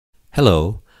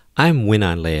Hello, I'm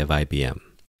Winan Lei of IBM.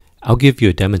 I'll give you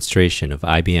a demonstration of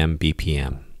IBM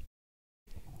BPM.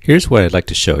 Here's what I'd like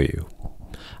to show you.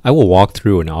 I will walk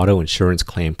through an auto insurance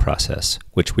claim process,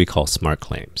 which we call smart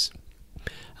claims.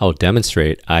 I will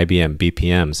demonstrate IBM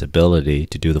BPM's ability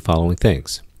to do the following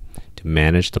things: to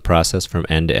manage the process from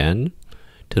end to end,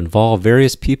 to involve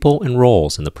various people and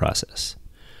roles in the process,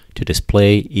 to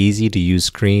display easy-to-use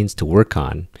screens to work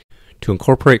on, to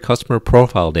incorporate customer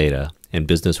profile data and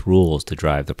business rules to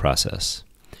drive the process,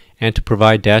 and to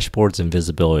provide dashboards and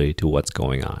visibility to what's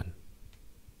going on.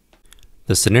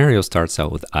 The scenario starts out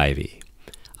with Ivy.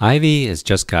 Ivy has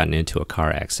just gotten into a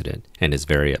car accident and is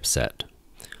very upset.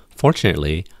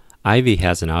 Fortunately, Ivy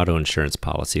has an auto insurance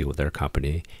policy with our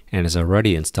company and has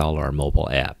already installed our mobile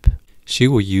app. She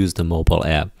will use the mobile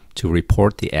app to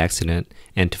report the accident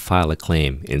and to file a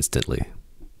claim instantly.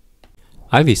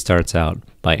 Ivy starts out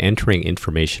by entering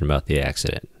information about the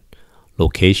accident: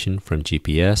 location from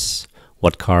GPS,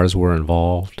 what cars were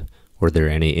involved, were there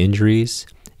any injuries,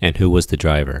 and who was the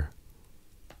driver.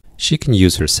 She can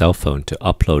use her cell phone to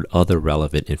upload other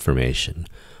relevant information.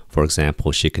 For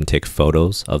example, she can take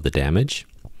photos of the damage,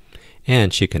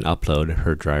 and she can upload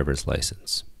her driver's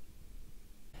license.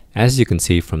 As you can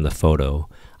see from the photo,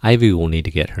 Ivy will need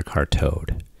to get her car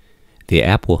towed. The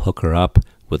app will hook her up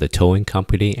with a towing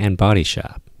company and body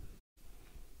shop.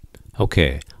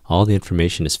 Okay, all the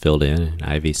information is filled in and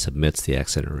Ivy submits the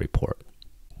accident report.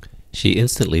 She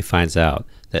instantly finds out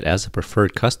that as a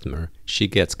preferred customer, she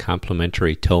gets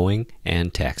complimentary towing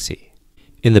and taxi.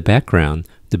 In the background,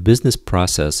 the business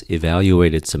process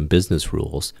evaluated some business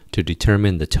rules to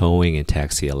determine the towing and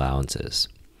taxi allowances.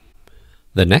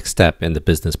 The next step in the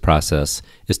business process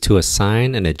is to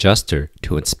assign an adjuster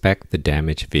to inspect the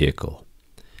damaged vehicle.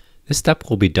 This step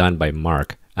will be done by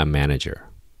Mark, a manager.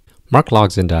 Mark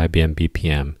logs into IBM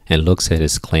BPM and looks at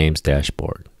his claims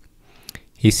dashboard.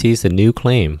 He sees a new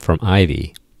claim from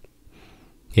Ivy.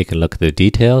 He can look at the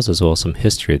details as well as some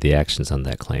history of the actions on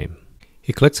that claim.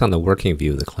 He clicks on the working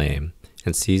view of the claim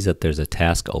and sees that there's a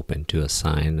task open to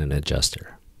assign an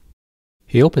adjuster.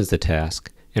 He opens the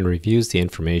task and reviews the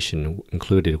information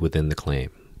included within the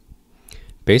claim.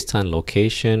 Based on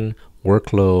location,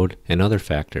 workload, and other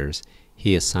factors,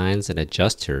 he assigns an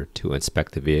adjuster to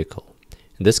inspect the vehicle.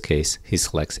 In this case, he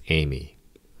selects Amy.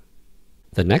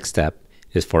 The next step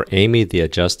is for Amy, the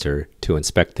adjuster, to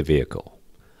inspect the vehicle.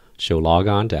 She'll log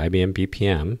on to IBM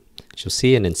BPM. She'll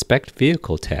see an Inspect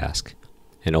Vehicle task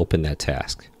and open that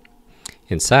task.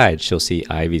 Inside, she'll see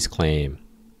Ivy's claim.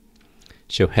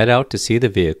 She'll head out to see the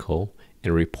vehicle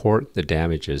and report the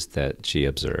damages that she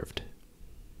observed.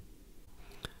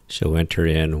 She'll enter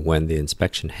in when the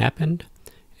inspection happened,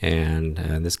 and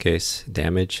in this case,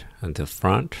 damage on the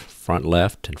front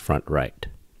left, and front right.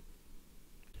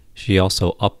 She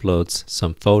also uploads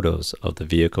some photos of the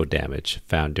vehicle damage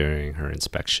found during her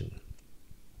inspection.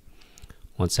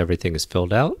 Once everything is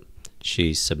filled out,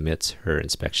 she submits her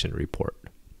inspection report.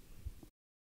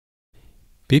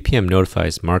 BPM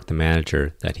notifies Mark, the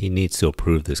manager, that he needs to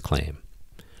approve this claim.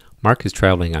 Mark is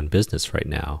traveling on business right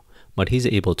now, but he's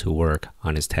able to work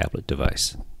on his tablet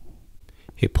device.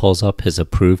 He pulls up his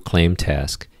approved claim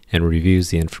task and reviews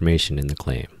the information in the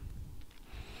claim.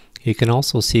 He can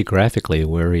also see graphically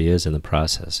where he is in the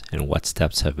process and what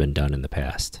steps have been done in the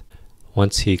past.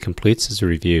 Once he completes his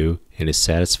review and is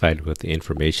satisfied with the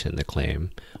information in the claim,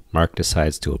 Mark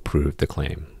decides to approve the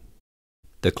claim.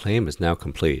 The claim is now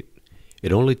complete.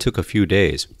 It only took a few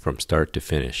days from start to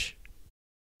finish.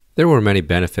 There were many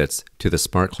benefits to the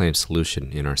Smart Claim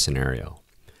solution in our scenario.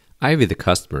 Ivy, the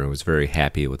customer, was very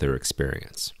happy with her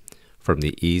experience. From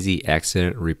the easy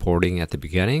accident reporting at the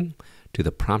beginning, to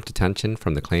the prompt attention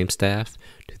from the claim staff,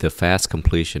 to the fast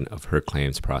completion of her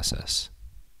claims process.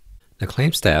 The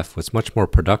claim staff was much more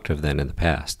productive than in the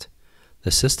past.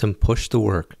 The system pushed the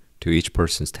work to each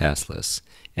person's task list,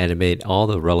 and it made all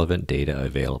the relevant data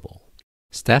available.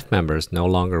 Staff members no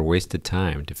longer wasted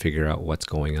time to figure out what's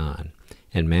going on,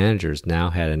 and managers now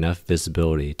had enough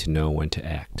visibility to know when to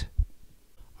act.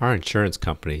 Our insurance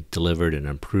company delivered an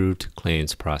improved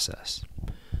claims process.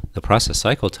 The process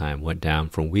cycle time went down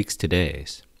from weeks to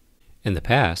days. In the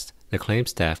past, the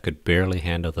claims staff could barely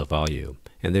handle the volume,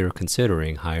 and they were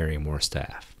considering hiring more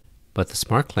staff. But the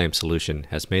Smart Claim solution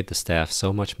has made the staff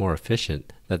so much more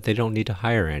efficient that they don't need to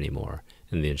hire anymore,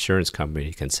 and the insurance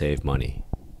company can save money.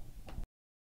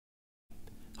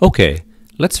 Okay,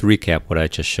 let's recap what I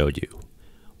just showed you.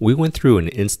 We went through an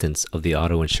instance of the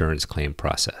auto insurance claim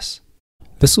process.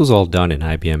 This was all done in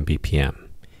IBM BPM.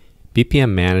 BPM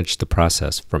managed the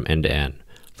process from end to end,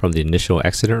 from the initial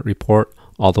accident report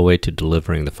all the way to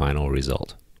delivering the final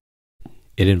result.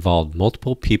 It involved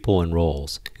multiple people and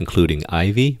roles, including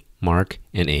Ivy, Mark,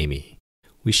 and Amy.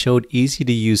 We showed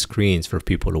easy-to-use screens for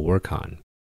people to work on.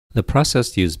 The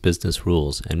process used business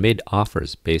rules and made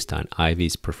offers based on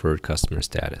Ivy's preferred customer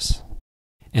status.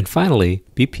 And finally,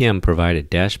 BPM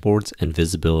provided dashboards and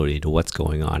visibility to what's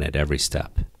going on at every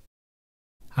step.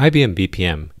 IBM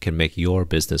BPM can make your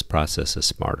business processes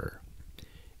smarter.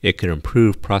 It can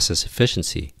improve process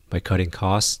efficiency by cutting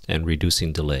costs and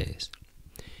reducing delays.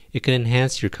 It can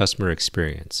enhance your customer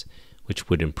experience, which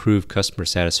would improve customer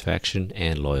satisfaction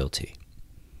and loyalty.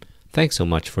 Thanks so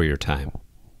much for your time.